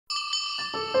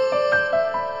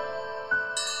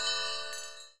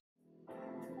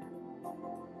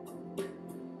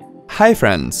Hi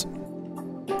friends!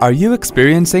 Are you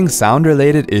experiencing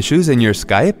sound-related issues in your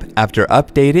Skype after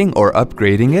updating or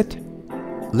upgrading it?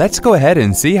 Let's go ahead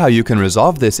and see how you can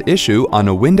resolve this issue on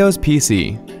a Windows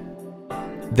PC.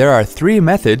 There are 3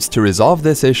 methods to resolve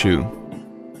this issue.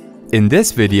 In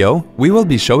this video, we will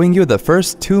be showing you the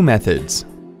first 2 methods.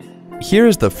 Here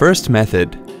is the first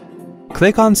method.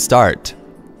 Click on Start.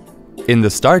 In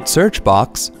the Start search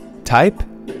box, type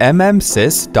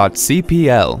mmsys.cpl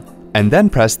and then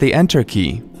press the Enter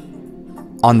key.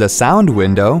 On the Sound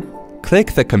window,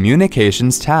 click the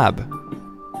Communications tab.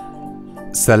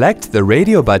 Select the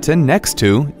radio button next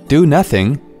to Do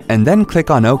Nothing and then click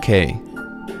on OK.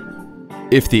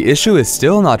 If the issue is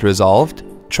still not resolved,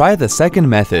 try the second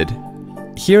method.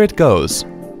 Here it goes.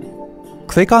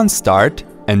 Click on Start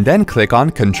and then click on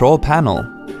Control Panel.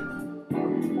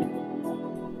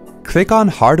 Click on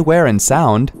Hardware and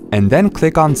Sound and then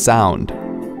click on Sound.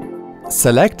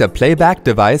 Select a playback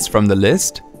device from the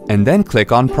list and then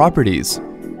click on Properties.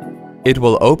 It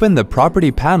will open the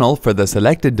property panel for the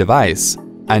selected device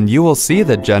and you will see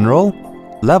the General,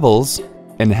 Levels,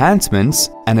 Enhancements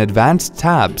and Advanced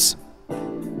tabs.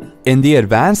 In the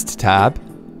Advanced tab,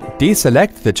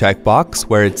 deselect the checkbox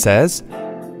where it says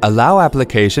Allow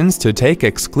applications to take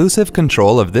exclusive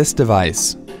control of this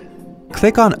device.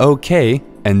 Click on OK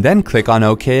and then click on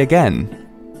OK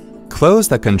again. Close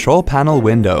the Control Panel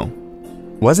window.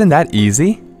 Wasn't that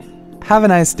easy? Have a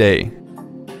nice day.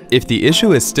 If the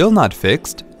issue is still not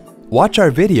fixed, watch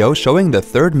our video showing the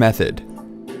third method.